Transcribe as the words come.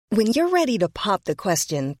When you're ready to pop the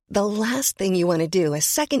question, the last thing you want to do is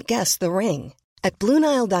second-guess the ring. At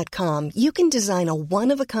BlueNile.com, you can design a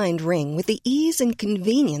one-of-a-kind ring with the ease and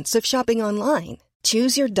convenience of shopping online.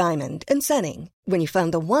 Choose your diamond and setting. When you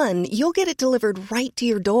find the one, you'll get it delivered right to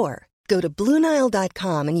your door. Go to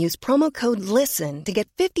BlueNile.com and use promo code LISTEN to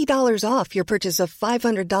get $50 off your purchase of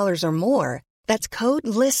 $500 or more. That's code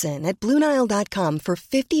LISTEN at BlueNile.com for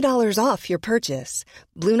 $50 off your purchase.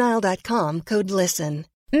 BlueNile.com, code LISTEN.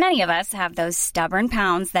 Many of us have those stubborn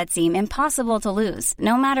pounds that seem impossible to lose,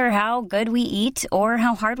 no matter how good we eat or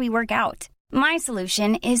how hard we work out. My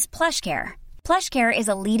solution is PlushCare. PlushCare is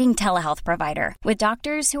a leading telehealth provider with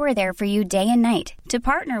doctors who are there for you day and night to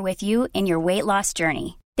partner with you in your weight loss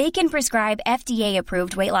journey. They can prescribe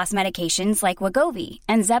FDA-approved weight loss medications like Wegovy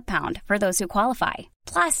and Zepbound for those who qualify.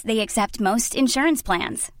 Plus, they accept most insurance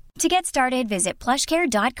plans. To get started, visit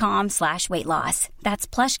plushcare.com/weightloss. That's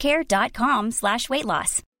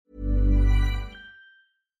plushcare.com/weightloss.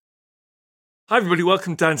 Hi everybody,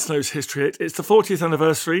 welcome to Dan Snow's History Hit. It's the 40th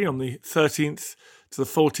anniversary on the 13th to the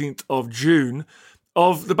 14th of June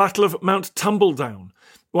of the Battle of Mount Tumbledown,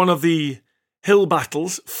 one of the hill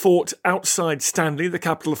battles fought outside Stanley, the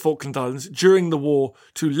capital of Falkland Islands, during the war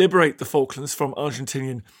to liberate the Falklands from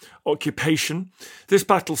Argentinian occupation. This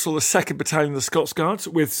battle saw the 2nd Battalion of the Scots Guards,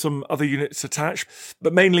 with some other units attached,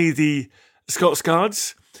 but mainly the Scots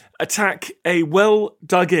Guards, attack a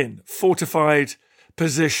well-dug-in, fortified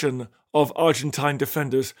position of Argentine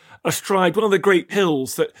defenders astride one of the great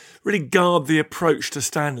hills that really guard the approach to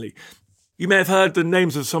Stanley. You may have heard the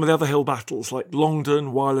names of some of the other hill battles like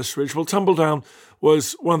Longdon, Wireless Ridge. Well, Tumbledown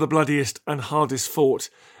was one of the bloodiest and hardest fought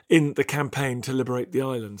in the campaign to liberate the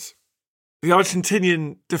islands. The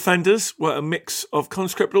Argentinian defenders were a mix of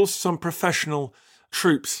conscript but also some professional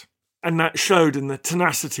troops, and that showed in the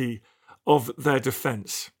tenacity of their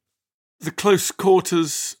defence. The close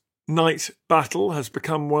quarters night battle has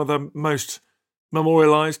become one of the most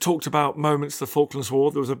memorialised, talked about moments of the Falklands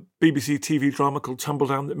War. There was a BBC TV drama called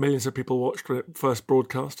Tumbledown that millions of people watched when it first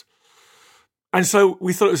broadcast. And so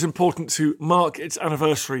we thought it was important to mark its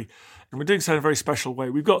anniversary, and we're doing so in a very special way.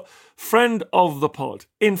 We've got friend of the pod,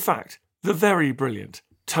 in fact, the very brilliant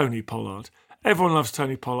Tony Pollard. Everyone loves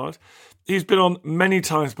Tony Pollard. He's been on many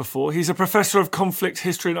times before. He's a professor of conflict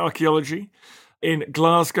history and archaeology in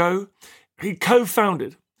Glasgow. He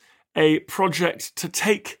co-founded a project to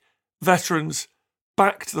take veterans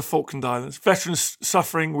back to the Falkland Islands, veterans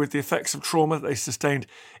suffering with the effects of trauma that they sustained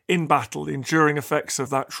in battle, the enduring effects of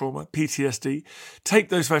that trauma, PTSD, take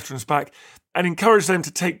those veterans back and encourage them to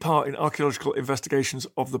take part in archaeological investigations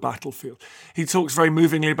of the battlefield. He talks very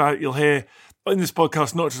movingly about it. You'll hear in this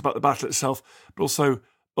podcast not just about the battle itself, but also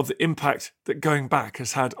of the impact that going back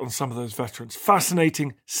has had on some of those veterans.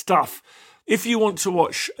 Fascinating stuff. If you want to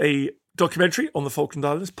watch a documentary on the Falkland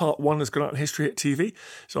Islands, part 1 has gone out on History Hit TV.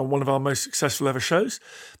 It's on one of our most successful ever shows.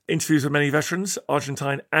 Interviews with many veterans,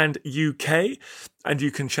 Argentine and UK. And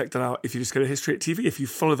you can check that out if you just go to History Hit TV. If you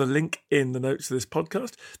follow the link in the notes of this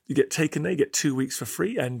podcast, you get taken there, you get 2 weeks for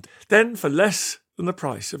free. And then for less than the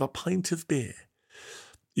price of a pint of beer,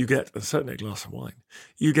 you get, and certainly a glass of wine,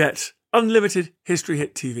 you get unlimited History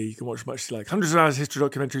Hit TV. You can watch as much as you like. Hundreds of hours of history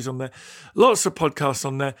documentaries on there. Lots of podcasts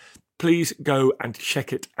on there. Please go and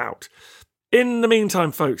check it out. In the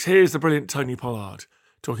meantime, folks, here's the brilliant Tony Pollard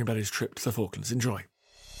talking about his trip to the Falklands. Enjoy.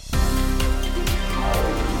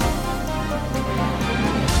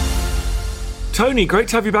 Tony, great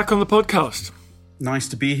to have you back on the podcast. Nice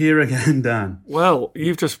to be here again, Dan. Well,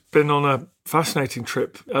 you've just been on a fascinating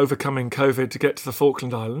trip overcoming COVID to get to the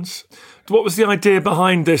Falkland Islands. What was the idea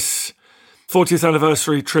behind this 40th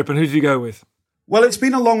anniversary trip and who did you go with? Well, it's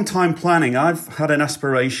been a long time planning. I've had an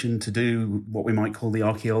aspiration to do what we might call the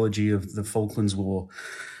archaeology of the Falklands War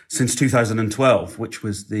since 2012, which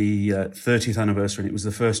was the 30th anniversary. And it was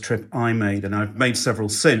the first trip I made, and I've made several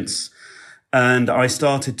since. And I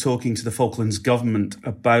started talking to the Falklands government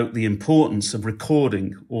about the importance of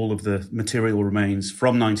recording all of the material remains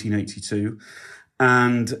from 1982.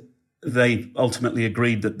 And they ultimately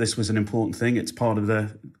agreed that this was an important thing. It's part of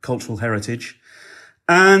their cultural heritage.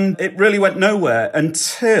 And it really went nowhere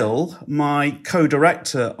until my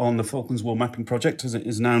co-director on the Falklands War Mapping Project, as it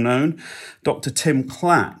is now known, Dr. Tim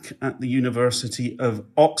Clack at the University of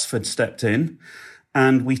Oxford stepped in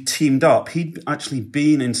and we teamed up. He'd actually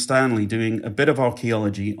been in Stanley doing a bit of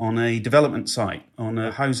archaeology on a development site, on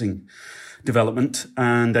a housing development,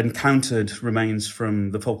 and encountered remains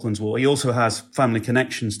from the Falklands War. He also has family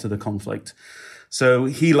connections to the conflict. So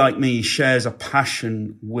he, like me, shares a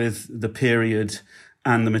passion with the period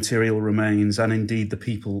and the material remains, and indeed the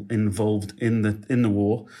people involved in the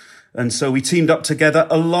war. And so we teamed up together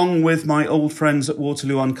along with my old friends at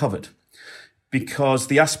Waterloo Uncovered, because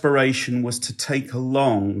the aspiration was to take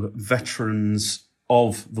along veterans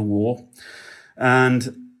of the war.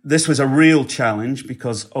 And this was a real challenge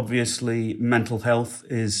because obviously mental health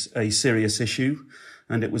is a serious issue.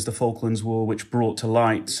 And it was the Falklands War which brought to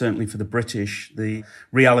light, certainly for the British, the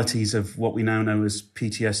realities of what we now know as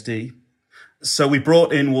PTSD. So we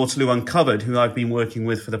brought in Waterloo Uncovered, who I've been working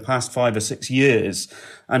with for the past 5 or 6 years,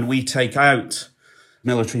 and we take out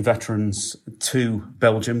military veterans to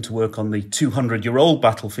Belgium to work on the 200-year-old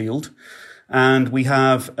battlefield. And we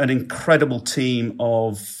have an incredible team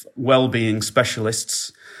of well-being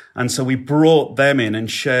specialists. And so we brought them in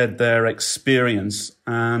and shared their experience.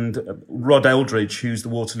 And Rod Eldridge, who's the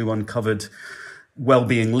Waterloo Uncovered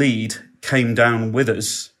well-being lead, came down with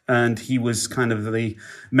us. And he was kind of the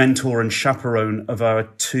mentor and chaperone of our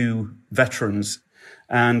 2 veterans.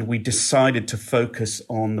 And we decided to focus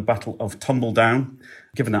on the Battle of Tumbledown.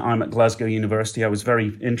 Given that I'm at Glasgow University, I was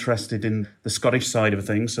very interested in the Scottish side of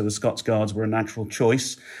things. So the Scots Guards were a natural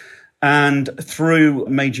choice. And through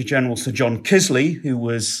Major General Sir John Kisley, who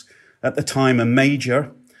was at the time a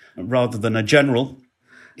major rather than a general,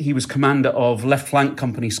 he was commander of Left Flank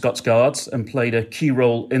Company Scots Guards and played a key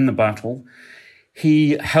role in the battle.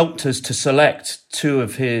 He helped us to select 2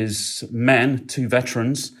 of his men, 2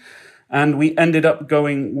 veterans, and we ended up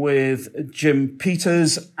going with Jim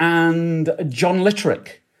Peters and John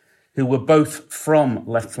Litterick, who were both from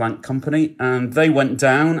Left Flank Company, and they went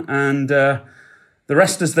down, and the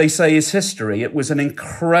rest, as they say, is history. It was an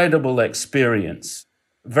incredible experience,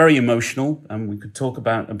 very emotional, and we could talk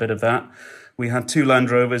about a bit of that. We had 2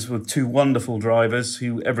 Land Rovers with 2 wonderful drivers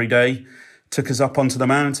who every day took us up onto the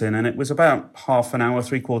mountain, and it was about half an hour,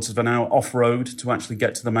 3/4 of an hour off-road to actually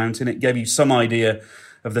get to the mountain. It gave you some idea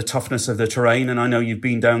of the toughness of the terrain, and I know you've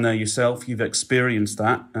been down there yourself, you've experienced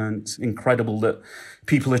that, and it's incredible that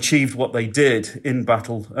people achieved what they did in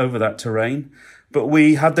battle over that terrain. But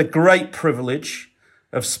we had the great privilege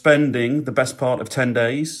of spending the best part of 10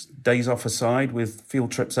 days off aside with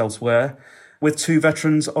field trips elsewhere, with 2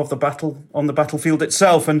 veterans of the battle on the battlefield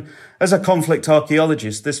itself. And as a conflict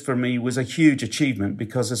archaeologist, this for me was a huge achievement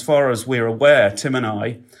because as far as we're aware, Tim and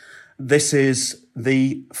I, this is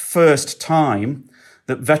the first time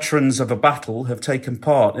that veterans of a battle have taken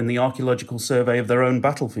part in the archaeological survey of their own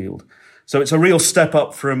battlefield. So it's a real step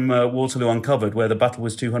up from Waterloo Uncovered, where the battle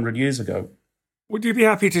was 200 years ago. Would you be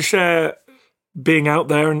happy to share being out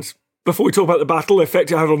there and, before we talk about the battle, the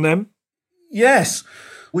effect it had on them? Yes.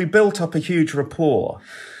 We built up a huge rapport.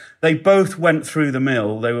 They both went through the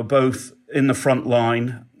mill. They were both in the front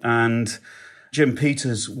line, and Jim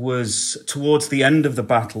Peters was, towards the end of the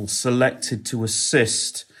battle, selected to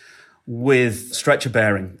assist with stretcher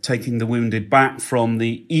bearing, taking the wounded back from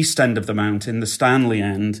the east end of the mountain, the Stanley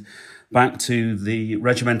end, back to the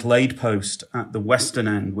regimental aid post at the western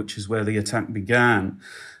end, which is where the attack began.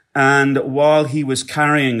 And while he was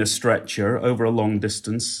carrying a stretcher over a long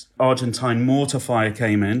distance, Argentine mortar fire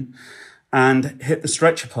came in and hit the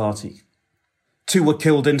stretcher party. 2 were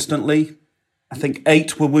killed instantly. I think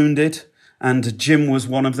 8 were wounded, and Jim was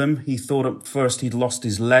one of them. He thought at first he'd lost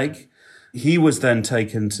his leg. He was then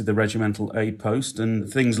taken to the regimental aid post, and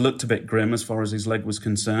things looked a bit grim as far as his leg was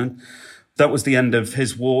concerned. That was the end of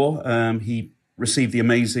his war. He received the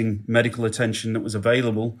amazing medical attention that was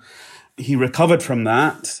available. He recovered from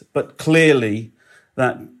that, but clearly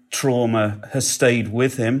that trauma has stayed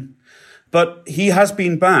with him. But he has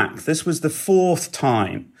been back. This was the 4th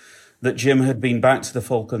time that Jim had been back to the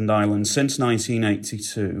Falkland Islands since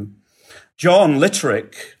 1982. John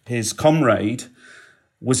Litterick, his comrade,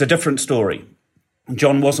 was a different story.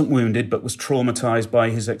 John wasn't wounded, but was traumatized by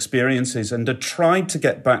his experiences and had tried to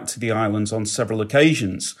get back to the islands on several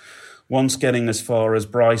occasions, once getting as far as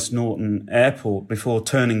Bryce Norton Airport before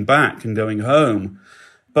turning back and going home.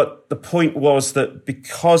 But the point was that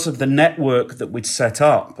because of the network that we'd set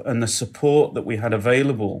up and the support that we had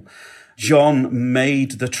available, John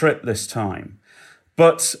made the trip this time.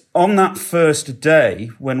 But on that first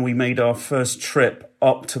day, when we made our first trip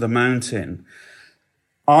up to the mountain,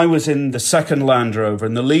 I was in the second Land Rover,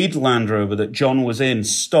 and the lead Land Rover that John was in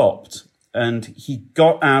stopped, and he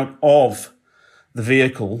got out of the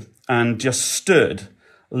vehicle and just stood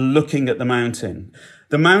looking at the mountain.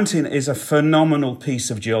 The mountain is a phenomenal piece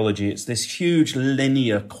of geology. It's this huge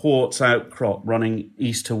linear quartz outcrop running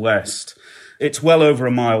east to west. It's well over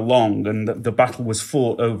a mile long, and the battle was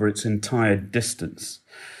fought over its entire distance.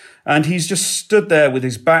 And he's just stood there with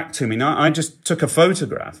his back to me. Now, I just took a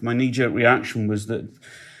photograph. My knee-jerk reaction was that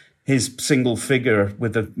his single figure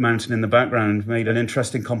with the mountain in the background made an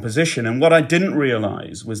interesting composition. And what I didn't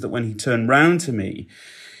realize was that when he turned round to me,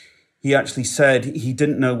 he actually said he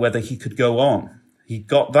didn't know whether he could go on. He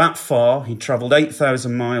got that far. He travelled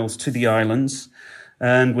 8,000 miles to the islands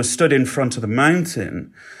and was stood in front of the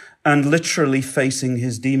mountain and literally facing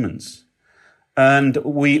his demons. And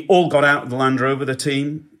we all got out of the Land Rover, the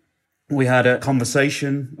team. We had a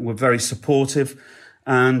conversation. We were very supportive.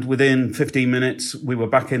 And within 15 minutes, we were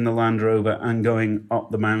back in the Land Rover and going up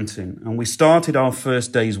the mountain. And we started our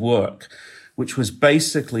first day's work, which was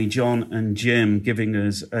basically John and Jim giving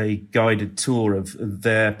us a guided tour of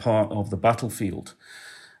their part of the battlefield.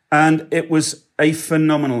 And it was a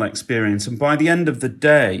phenomenal experience. And by the end of the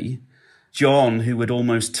day, John, who had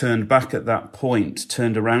almost turned back at that point,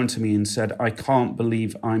 turned around to me and said, "I can't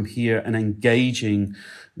believe I'm here and engaging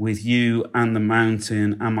with you and the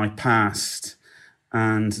mountain and my past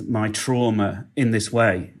and my trauma in this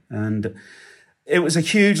way." And it was a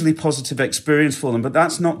hugely positive experience for them, but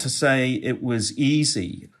that's not to say it was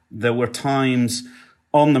easy. There were times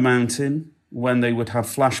on the mountain when they would have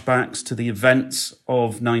flashbacks to the events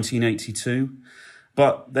of 1982,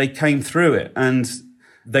 but they came through it, and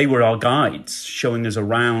they were our guides, showing us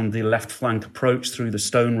around the left flank approach through the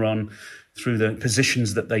Stone Run, through the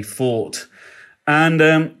positions that they fought. And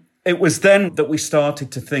it was then that we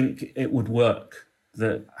started to think it would work,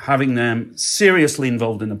 that having them seriously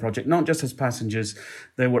involved in the project, not just as passengers,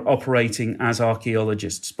 they were operating as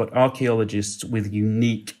archaeologists, but archaeologists with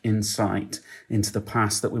unique insight into the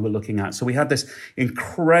past that we were looking at. So we had this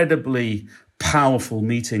incredibly powerful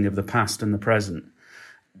meeting of the past and the present.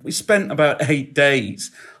 We spent about 8 days,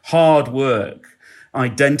 hard work,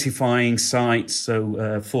 identifying sites,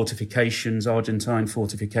 so fortifications, Argentine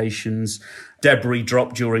fortifications, debris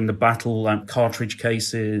dropped during the battle, cartridge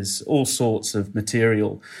cases, all sorts of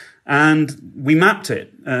material. And we mapped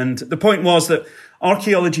it. And the point was that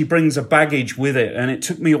archaeology brings a baggage with it. And it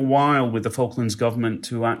took me a while with the Falklands government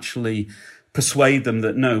to actually persuade them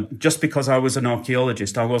that no, just because I was an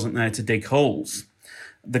archaeologist, I wasn't there to dig holes.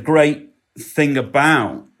 The great thing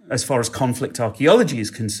about, as far as conflict archaeology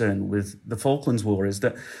is concerned with the Falklands War, is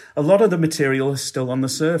that a lot of the material is still on the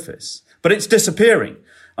surface, but it's disappearing.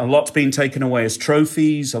 A lot's been taken away as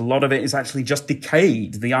trophies. A lot of it is actually just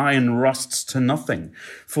decayed. The iron rusts to nothing.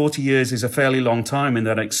 40 years is a fairly long time in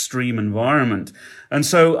that extreme environment. And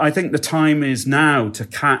so I think the time is now to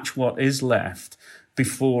catch what is left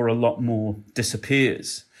before a lot more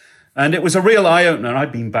disappears. And it was a real eye-opener.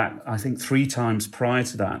 I'd been back, I think, 3 times prior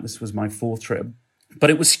to that. This was my 4th trip. But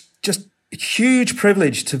it was just a huge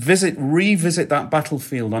privilege to revisit that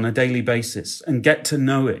battlefield on a daily basis and get to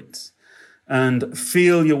know it and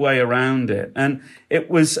feel your way around it. And it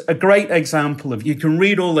was a great example of, you can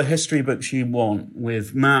read all the history books you want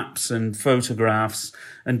with maps and photographs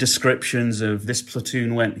and descriptions of this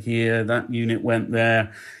platoon went here, that unit went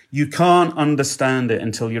there. You can't understand it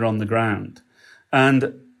until you're on the ground.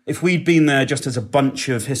 And if we'd been there just as a bunch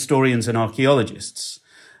of historians and archaeologists,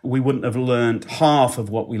 we wouldn't have learned half of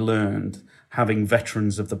what we learned having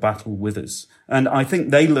veterans of the battle with us. And I think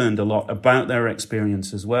they learned a lot about their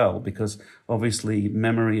experience as well, because obviously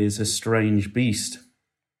memory is a strange beast.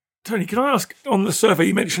 Tony, can I ask, on the survey,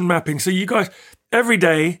 you mentioned mapping. So you guys, every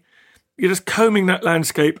day, you're just combing that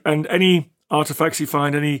landscape, and any artifacts you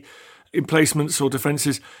find, any emplacements or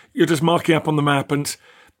defences, you're just marking up on the map and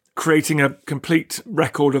creating a complete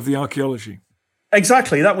record of the archaeology.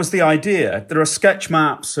 Exactly, that was the idea. There are sketch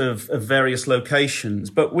maps of various locations,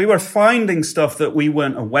 but we were finding stuff that we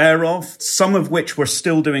weren't aware of, some of which we're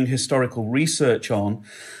still doing historical research on.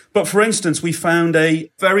 But for instance, we found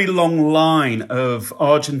a very long line of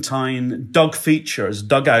Argentine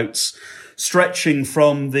dugouts, stretching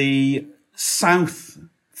from the south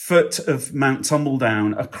foot of Mount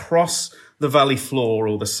Tumbledown across the valley floor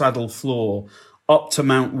or the saddle floor up to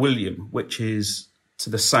Mount William, which is to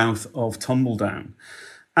the south of Tumbledown.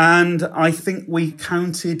 And I think we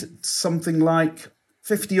counted something like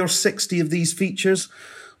 50 or 60 of these features.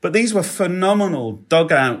 But these were phenomenal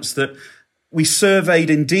dugouts that we surveyed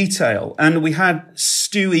in detail. And we had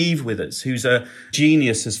Stu Eve with us, who's a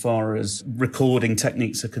genius as far as recording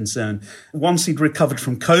techniques are concerned. Once he'd recovered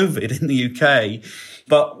from COVID in the UK,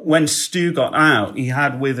 but when Stu got out, he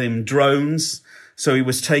had with him drones. So he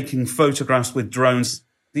was taking photographs with drones.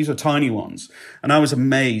 These are tiny ones. And I was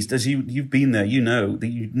amazed, as you've been there, you know that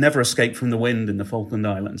you never escape from the wind in the Falkland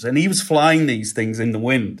Islands. And he was flying these things in the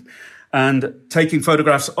wind and taking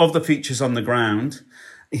photographs of the features on the ground.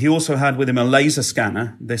 He also had with him a laser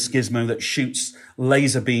scanner, this gizmo that shoots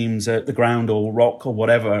laser beams at the ground or rock or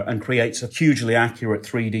whatever and creates a hugely accurate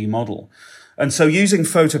 3D model. And so using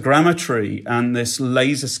photogrammetry and this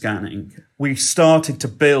laser scanning, we started to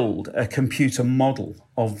build a computer model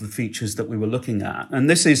of the features that we were looking at. And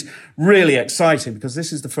this is really exciting because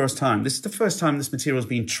this is the first time this material has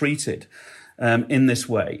been treated in this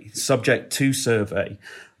way, subject to survey.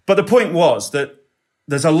 But the point was that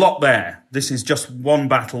there's a lot there. This is just one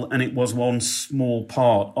battle, and it was one small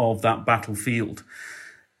part of that battlefield.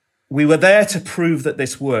 We were there to prove that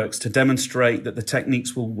this works, to demonstrate that the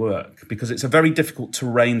techniques will work, because it's a very difficult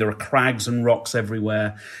terrain. There are crags and rocks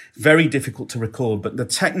everywhere, very difficult to record. But the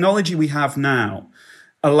technology we have now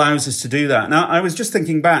allows us to do that. Now, I was just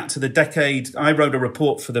thinking back to the decade. I wrote a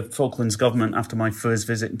report for the Falklands government after my first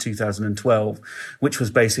visit in 2012, which was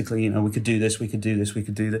basically, we could do this, we could do this, we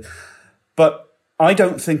could do that. But I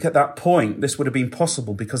don't think at that point this would have been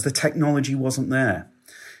possible because the technology wasn't there.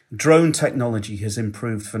 Drone technology has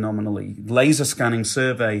improved phenomenally. Laser scanning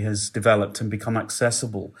survey has developed and become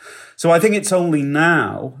accessible. So I think it's only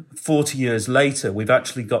now, 40 years later, we've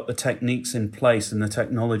actually got the techniques in place and the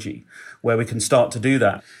technology where we can start to do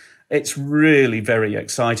that. It's really very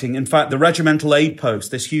exciting. In fact, the regimental aid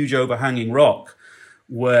post, this huge overhanging rock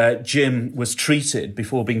where Jim was treated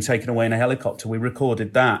before being taken away in a helicopter, we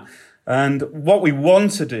recorded that. And what we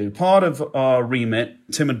want to do, part of our remit,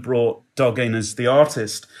 Tim had brought Doug in as the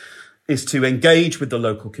artist, is to engage with the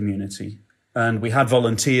local community. And we had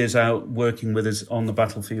volunteers out working with us on the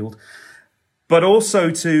battlefield, but also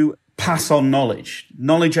to pass on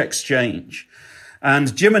knowledge exchange.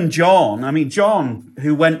 And Jim and John,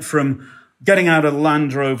 who went from getting out of the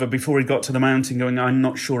Land Rover before he got to the mountain going, I'm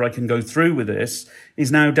not sure I can go through with this,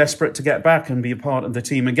 is now desperate to get back and be a part of the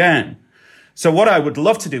team again. So what I would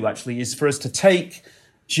love to do, actually, is for us to take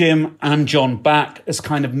Jim and John back as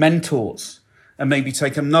kind of mentors and maybe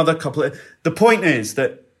take another couple of... The point is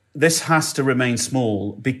that this has to remain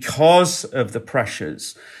small because of the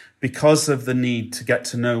pressures, because of the need to get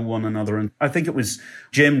to know one another. And I think it was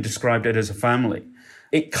Jim described it as a family.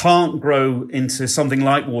 It can't grow into something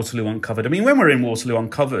like Waterloo Uncovered. I mean, when we're in Waterloo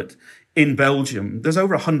Uncovered in Belgium, there's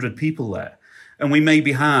over 100 people there, and we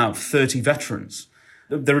maybe have 30 veterans.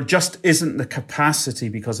 There just isn't the capacity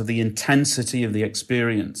because of the intensity of the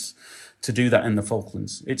experience to do that in the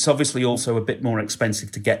Falklands. It's obviously also a bit more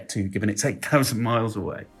expensive to get to, given it's 8,000 miles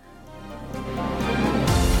away.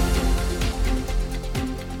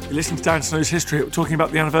 You listen to Dan Snow's History. We're talking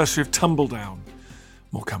about the anniversary of Tumbledown.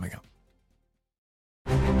 More coming up.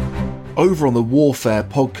 Over on the Warfare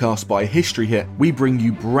podcast by History Hit, we bring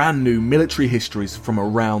you brand new military histories from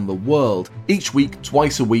around the world. Each week,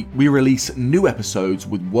 twice a week, we release new episodes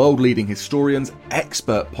with world-leading historians,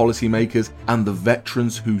 expert policymakers, and the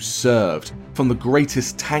veterans who served. From the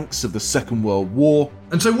greatest tanks of the Second World War.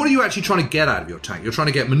 And so what are you actually trying to get out of your tank? You're trying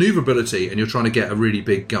to get manoeuvrability and you're trying to get a really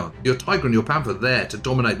big gun. Your Tiger and your Panther there to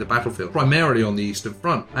dominate the battlefield, primarily on the Eastern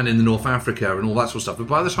Front and in the North Africa and all that sort of stuff. But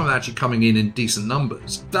by the time they're actually coming in decent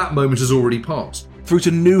numbers, that moment has already passed. Through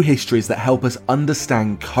to new histories that help us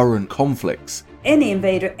understand current conflicts. Any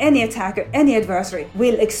invader, any attacker, any adversary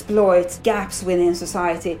will exploit gaps within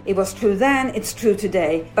society. It was true then, it's true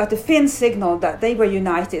today. But the Finns signaled that they were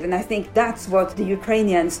united, and I think that's what the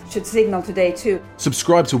Ukrainians should signal today too.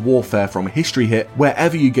 Subscribe to Warfare from History Hit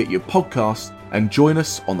wherever you get your podcasts and join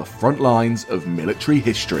us on the front lines of military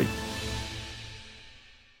history.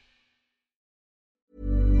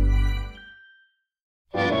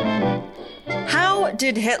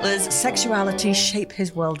 Did Hitler's sexuality shape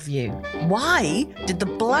his worldview? Why did the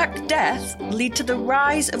Black Death lead to the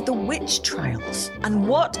rise of the witch trials? And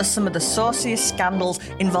what are some of the sauciest scandals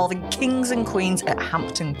involving kings and queens at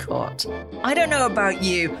Hampton Court? I don't know about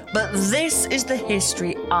you, but this is the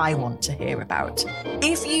history I want to hear about.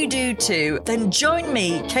 If you do too, then join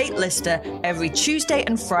me, Kate Lister, every Tuesday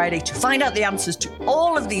and Friday to find out the answers to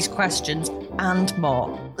all of these questions and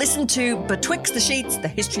more. Listen to Betwixt the Sheets, the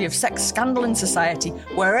history of sex scandal in society,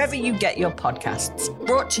 wherever you get your podcasts.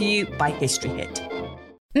 Brought to you by History Hit.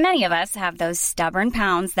 Many of us have those stubborn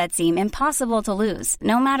pounds that seem impossible to lose,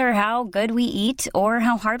 no matter how good we eat or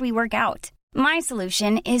how hard we work out. My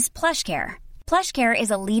solution is PlushCare. PlushCare is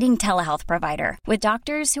a leading telehealth provider with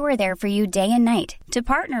doctors who are there for you day and night to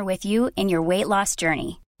partner with you in your weight loss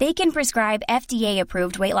journey. They can prescribe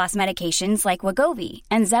FDA-approved weight loss medications like Wegovy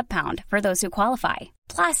and Zepbound for those who qualify.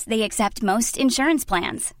 Plus, they accept most insurance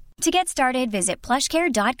plans. To get started, visit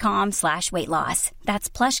plushcare.com/weightloss. That's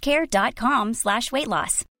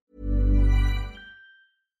plushcare.com/weightloss.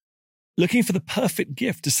 Looking for the perfect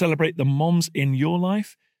gift to celebrate the moms in your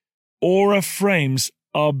life? Aura frames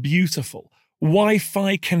are beautiful,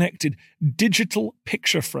 Wi-Fi connected digital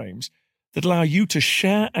picture frames that allow you to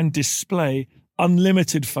share and display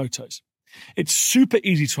unlimited photos. It's super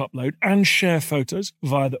easy to upload and share photos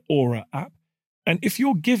via the Aura app. And if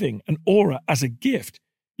you're giving an Aura as a gift,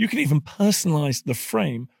 you can even personalize the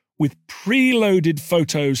frame with preloaded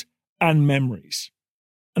photos and memories.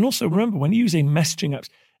 And also remember, when you're using messaging apps,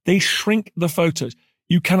 they shrink the photos.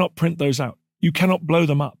 You cannot print those out. You cannot blow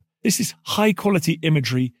them up. This is high quality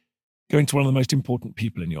imagery going to one of the most important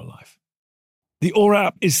people in your life. The Aura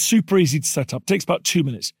app is super easy to set up. It takes about 2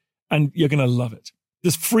 minutes and you're going to love it.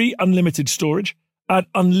 There's free unlimited storage, add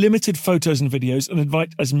unlimited photos and videos, and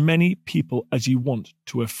invite as many people as you want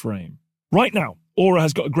to a frame. Right now, Aura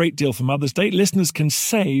has got a great deal for Mother's Day. Listeners can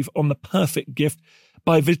save on the perfect gift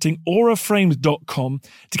by visiting auraframes.com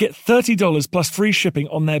to get $30 plus free shipping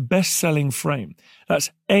on their best-selling frame. That's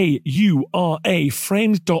AURA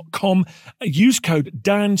frames.com. Use code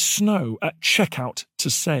Dan Snow at checkout to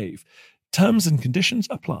save. Terms and conditions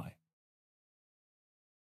apply.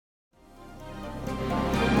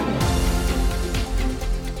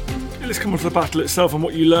 Let's come on to the battle itself and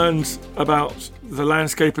what you learned about the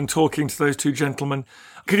landscape and talking to those two gentlemen.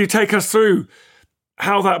 Could you take us through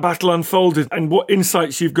how that battle unfolded and what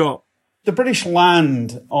insights you've got? The British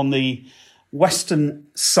land on the western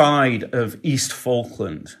side of East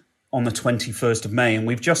Falkland on the 21st of May, and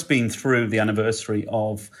we've just been through the anniversary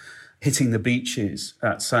of hitting the beaches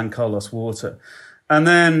at San Carlos Water. And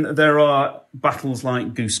then there are battles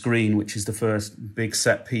like Goose Green, which is the first big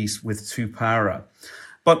set piece with Tupara.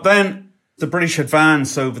 But then the British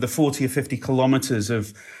advance over the 40 or 50 kilometres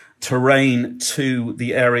of terrain to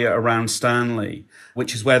the area around Stanley,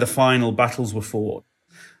 which is where the final battles were fought.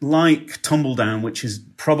 Like Tumbledown, which is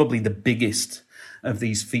probably the biggest of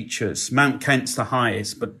these features. Mount Kent's the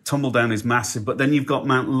highest, but Tumbledown is massive. But then you've got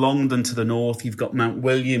Mount Longdon to the north, you've got Mount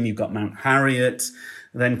William, you've got Mount Harriet.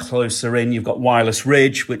 Then closer in, you've got Wireless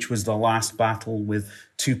Ridge, which was the last battle with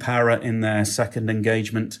Tupara in their second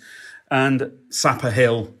engagement, and Sapper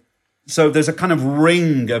Hill. So there's a kind of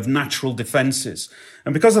ring of natural defences.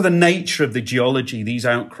 And because of the nature of the geology, these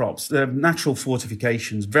outcrops, they're natural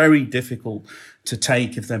fortifications, very difficult to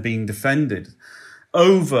take if they're being defended.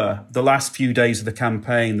 Over the last few days of the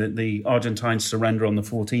campaign, the Argentines surrender on the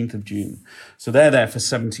 14th of June. So they're there for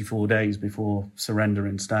 74 days before surrender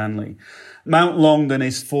in Stanley. Mount Longdon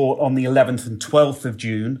is fought on the 11th and 12th of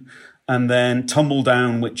June. And then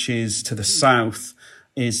Tumbledown, which is to the south,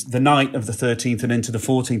 is the night of the 13th and into the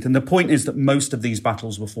 14th. And the point is that most of these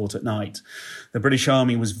battles were fought at night. The British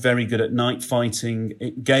Army was very good at night fighting.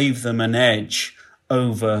 It gave them an edge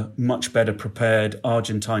over much better prepared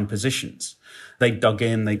Argentine positions. They dug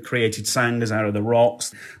in, they created sangars out of the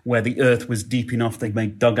rocks. Where the earth was deep enough, they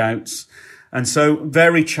made dugouts. And so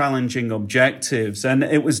very challenging objectives. And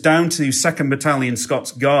it was down to 2nd Battalion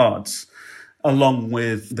Scots Guards, along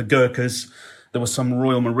with the Gurkhas. There were some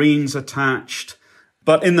Royal Marines attached.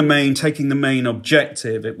 But in the main, taking the main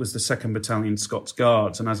objective, it was the 2nd Battalion Scots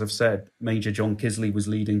Guards. And as I've said, Major John Kisley was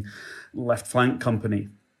leading Left Flank Company.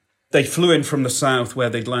 They flew in from the south where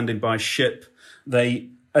they'd landed by ship. They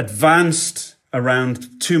advanced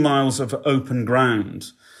around 2 miles of open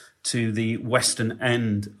ground to the western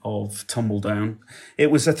end of Tumbledown. It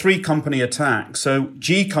was a 3-company attack. So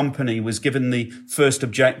G Company was given the first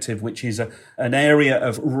objective, which is an area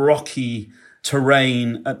of rocky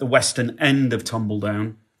terrain at the western end of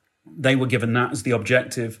Tumbledown. They were given that as the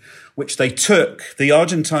objective, which they took. The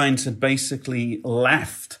Argentines had basically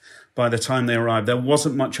left by the time they arrived. There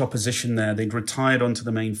wasn't much opposition there. They'd retired onto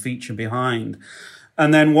the main feature behind.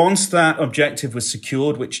 And then once that objective was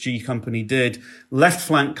secured, which G Company did, Left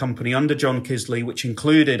Flank Company under John Kisley, which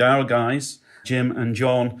included our guys, Jim and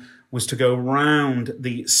John, was to go round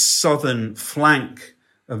the southern flank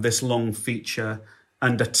of this long feature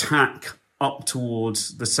and attack up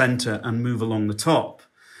towards the centre and move along the top.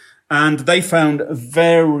 And they found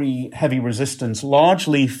very heavy resistance,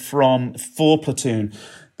 largely from 4 platoon.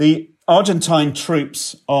 The Argentine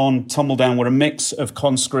troops on Tumbledown were a mix of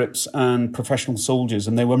conscripts and professional soldiers,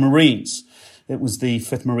 and they were Marines. It was the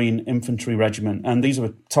 5th Marine Infantry Regiment, and these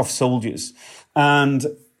were tough soldiers. And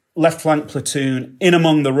Left Flank Platoon, in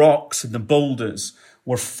among the rocks and the boulders,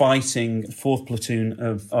 were fighting 4th Platoon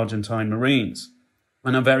of Argentine Marines.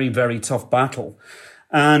 And a very, very tough battle.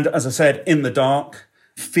 And as I said, in the dark,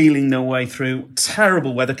 feeling their way through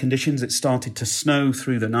terrible weather conditions. It started to snow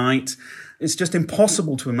through the night. It's just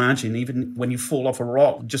impossible to imagine, even when you fall off a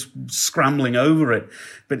rock, just scrambling over it.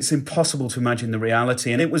 But it's impossible to imagine the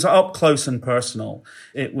reality. And it was up close and personal.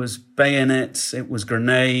 It was bayonets, it was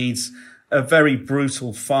grenades, a very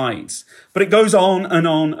brutal fight. But it goes on and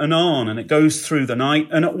on and on, and it goes through the night.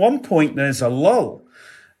 And at one point, there's a lull.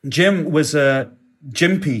 Jim was a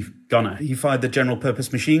Gympie gunner. He fired the general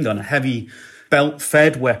purpose machine gun, a heavy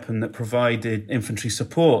belt-fed weapon that provided infantry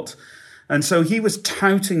support. And so he was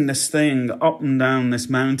touting this thing up and down this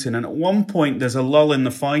mountain. And at one point, there's a lull in the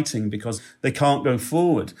fighting because they can't go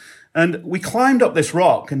forward. And we climbed up this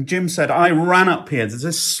rock, and Jim said, I ran up here. There's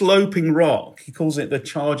this sloping rock. He calls it the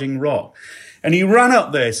Charging Rock. And he ran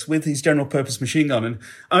up this with his general purpose machine gun. And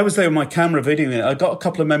I was there with my camera videoing it. I got a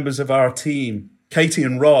couple of members of our team, Katie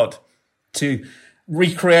and Rod, to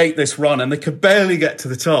recreate this run, and they could barely get to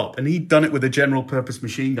the top. And he'd done it with a general purpose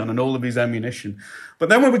machine gun and all of his ammunition. But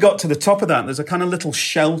then when we got to the top of that, there's a kind of little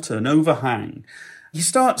shelter, an overhang. You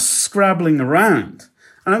start scrabbling around.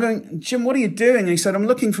 And I'm going, Jim, what are you doing? And he said, I'm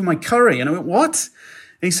looking for my curry. And I went, what?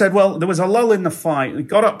 And he said, well, there was a lull in the fight. We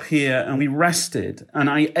got up here and we rested, and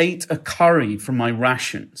I ate a curry from my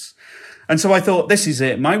rations. And so I thought, this is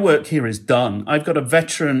it. My work here is done. I've got a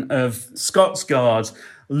veteran of Scots Guards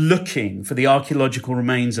looking for the archaeological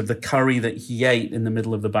remains of the curry that he ate in the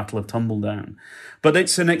middle of the Battle of Tumbledown. But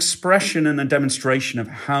it's an expression and a demonstration of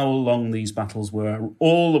how long these battles were,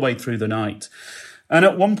 all the way through the night. And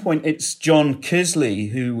at one point, it's John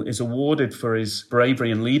Kisley, who is awarded for his bravery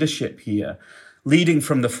and leadership here. Leading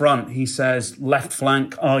from the front, he says, left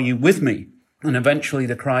flank, are you with me? And eventually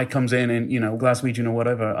the cry comes in Glaswegian or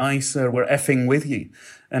whatever, aye, sir, we're effing with you.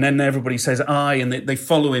 And then everybody says, aye, and they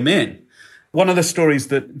follow him in. One of the stories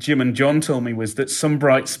that Jim and John told me was that some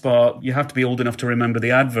bright spark, you have to be old enough to remember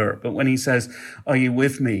the advert, but when he says, are you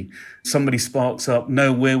with me? Somebody sparks up,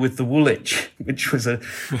 no, we're with the Woolwich, which was an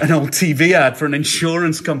old TV ad for an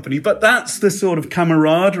insurance company. But that's the sort of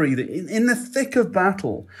camaraderie that in the thick of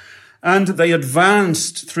battle. And they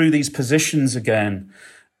advanced through these positions again.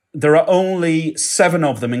 There are only 7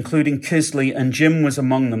 of them, including Kisley, and Jim was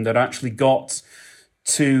among them, that actually got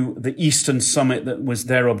to the eastern summit that was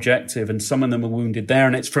their objective, and some of them were wounded there.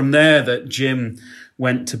 And it's from there that Jim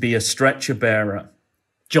went to be a stretcher bearer.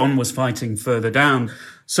 John was fighting further down.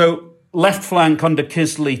 So left flank under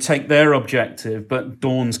Kisley take their objective, but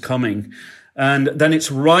dawn's coming. And then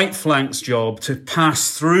it's right flank's job to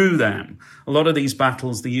pass through them. A lot of these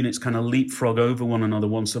battles, the units kind of leapfrog over one another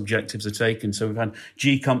once objectives are taken. So we've had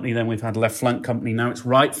G Company, then we've had left flank company. Now it's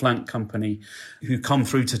right flank company who come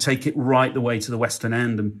through to take it right the way to the western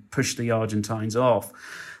end and push the Argentines off.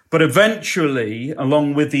 But eventually,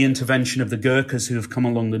 along with the intervention of the Gurkhas who have come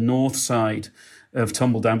along the north side of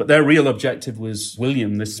Tumbledown, but their real objective was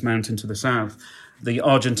William, this mountain to the south, the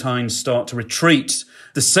Argentines start to retreat.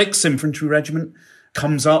 The 6th Infantry Regiment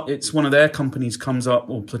comes up. It's one of their companies comes up,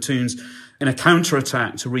 or platoons, in a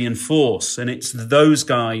counterattack to reinforce. And it's those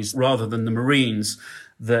guys, rather than the Marines,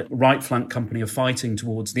 that right flank company are fighting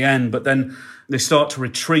towards the end. But then they start to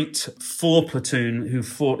retreat. 4 platoon who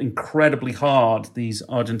fought incredibly hard, these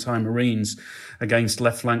Argentine Marines, against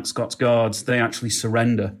left flank Scots Guards, they actually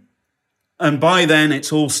surrender. And by then,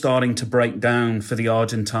 it's all starting to break down for the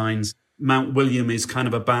Argentines. Mount William is kind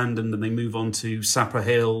of abandoned, and they move on to Sapper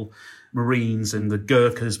Hill. Marines and the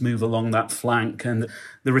Gurkhas move along that flank, and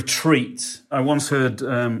the retreat. I once heard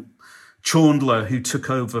Chaundler, who took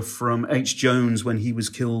over from H. Jones when he was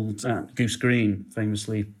killed at Goose Green,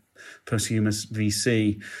 famously posthumous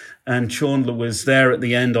VC. And Chaundler was there at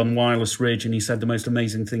the end on Wireless Ridge, and he said the most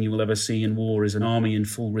amazing thing you will ever see in war is an army in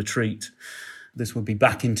full retreat. This would be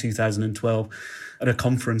back in 2012 at a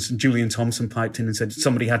conference, and Julian Thompson piped in and said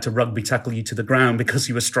somebody had to rugby tackle you to the ground because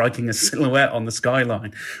you were striking a silhouette on the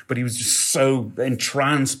skyline. But he was just so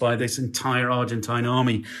entranced by this entire Argentine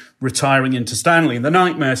army retiring into Stanley. And the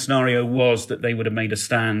nightmare scenario was that they would have made a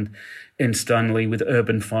stand in Stanley with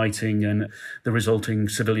urban fighting and the resulting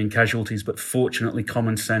civilian casualties. But fortunately,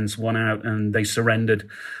 common sense won out, and they surrendered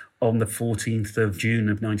on the 14th of June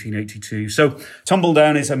of 1982. So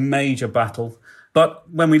Tumbledown is a major battle. But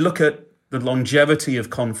when we look at the longevity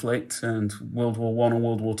of conflict and World War I or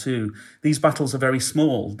World War II, these battles are very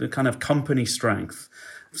small. They're kind of company strength.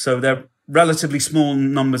 So they're relatively small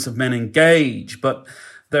numbers of men engaged, but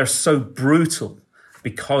they're so brutal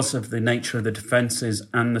because of the nature of the defenses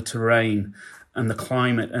and the terrain and the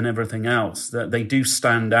climate and everything else that they do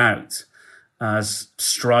stand out as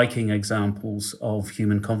striking examples of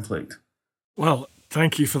human conflict. Well,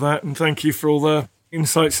 thank you for that, and thank you for all the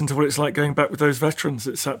insights into what it's like going back with those veterans.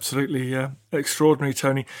 It's absolutely extraordinary,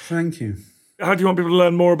 Tony. Thank you. How do you want people to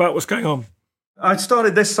learn more about what's going on? I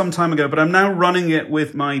started this some time ago, but I'm now running it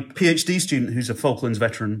with my PhD student who's a Falklands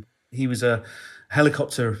veteran. He was a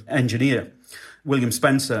helicopter engineer, William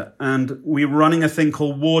Spencer, and we're running a thing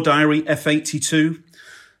called War Diary F82.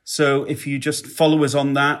 So if you just follow us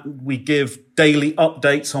on that, we give daily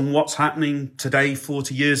updates on what's happening today,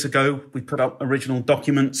 40 years ago. We put up original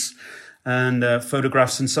documents and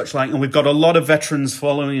photographs and such like. And we've got a lot of veterans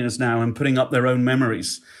following us now and putting up their own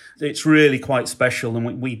memories. It's really quite special,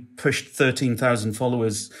 and we pushed 13,000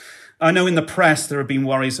 followers. I know in the press there have been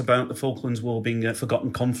worries about the Falklands War being a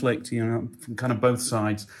forgotten conflict, from kind of both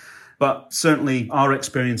sides. But certainly our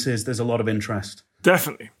experience is there's a lot of interest.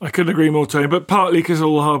 Definitely. I couldn't agree more, Tony, but partly because of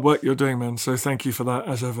all the hard work you're doing, man. So thank you for that,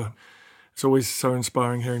 as ever. It's always so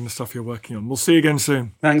inspiring hearing the stuff you're working on. We'll see you again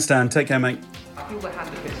soon. Thanks, Dan. Take care, mate. I feel the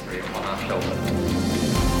hand of history upon our shoulders.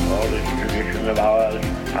 All this tradition of ours,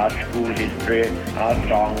 our school history, our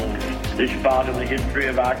songs, this part of the history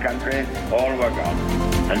of our country, all were gone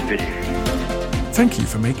and finished. Thank you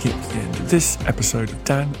for making it to the end of this episode of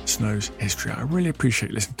Dan Snow's History. I really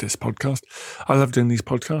appreciate listening to this podcast. I love doing these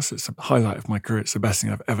podcasts. It's a highlight of my career. It's the best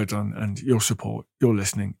thing I've ever done. And your support, your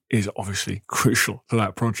listening is obviously crucial to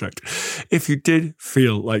that project. If you did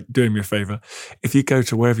feel like doing me a favour, if you go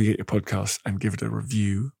to wherever you get your podcasts and give it a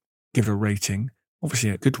review, give it a rating,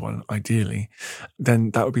 obviously a good one, ideally,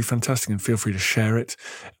 then that would be fantastic, and feel free to share it.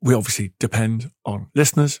 We obviously depend on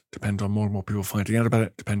listeners, depend on more and more people finding out about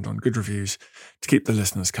it, depend on good reviews to keep the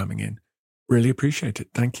listeners coming in. Really appreciate it.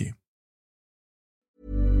 Thank you.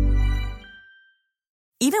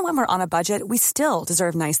 Even when we're on a budget, we still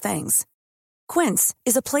deserve nice things. Quince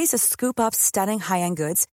is a place to scoop up stunning high-end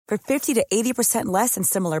goods for 50 to 80% less than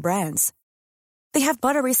similar brands. They have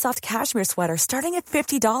buttery soft cashmere sweaters starting at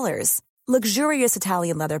 $50, luxurious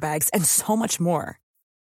Italian leather bags, and so much more.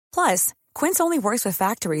 Plus, Quince only works with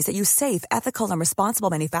factories that use safe, ethical, and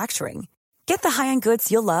responsible manufacturing. Get the high-end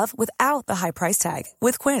goods you'll love without the high price tag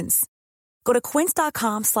with Quince. Go to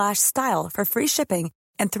quince.com/style for free shipping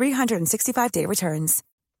and 365-day returns.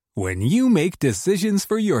 When you make decisions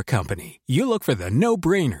for your company, you look for the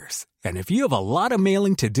no-brainers. And if you have a lot of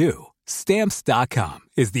mailing to do, Stamps.com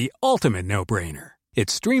is the ultimate no-brainer. It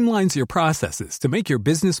streamlines your processes to make your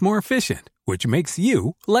business more efficient, which makes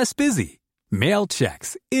you less busy. Mail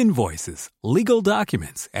checks, invoices, legal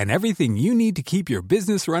documents, and everything you need to keep your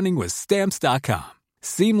business running with Stamps.com.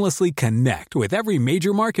 Seamlessly connect with every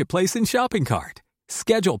major marketplace and shopping cart.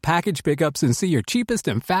 Schedule package pickups and see your cheapest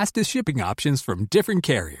and fastest shipping options from different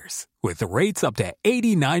carriers, with rates up to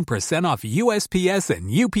 89% off USPS and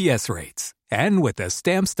UPS rates. And with the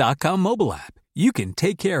Stamps.com mobile app, you can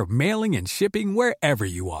take care of mailing and shipping wherever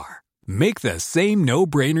you are. Make the same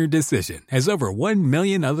no-brainer decision as over 1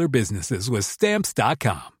 million other businesses with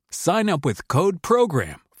Stamps.com. Sign up with code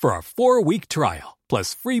PROGRAM for a 4-week trial,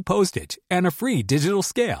 plus free postage and a free digital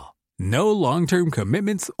scale. No long-term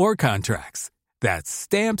commitments or contracts. That's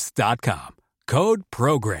Stamps.com. Code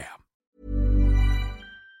PROGRAM.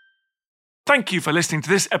 Thank you for listening to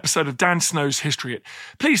this episode of Dan Snow's History Hit.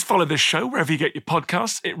 Please follow this show wherever you get your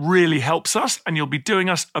podcasts. It really helps us, and you'll be doing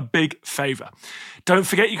us a big favour. Don't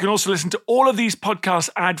forget, you can also listen to all of these podcasts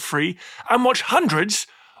ad-free and watch hundreds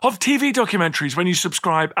of TV documentaries when you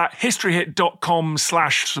subscribe at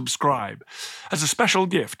historyhit.com/subscribe. As a special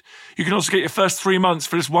gift, you can also get your first 3 months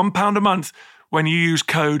for just £1 a month when you use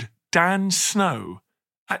code DANSNOW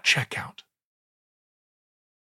at checkout.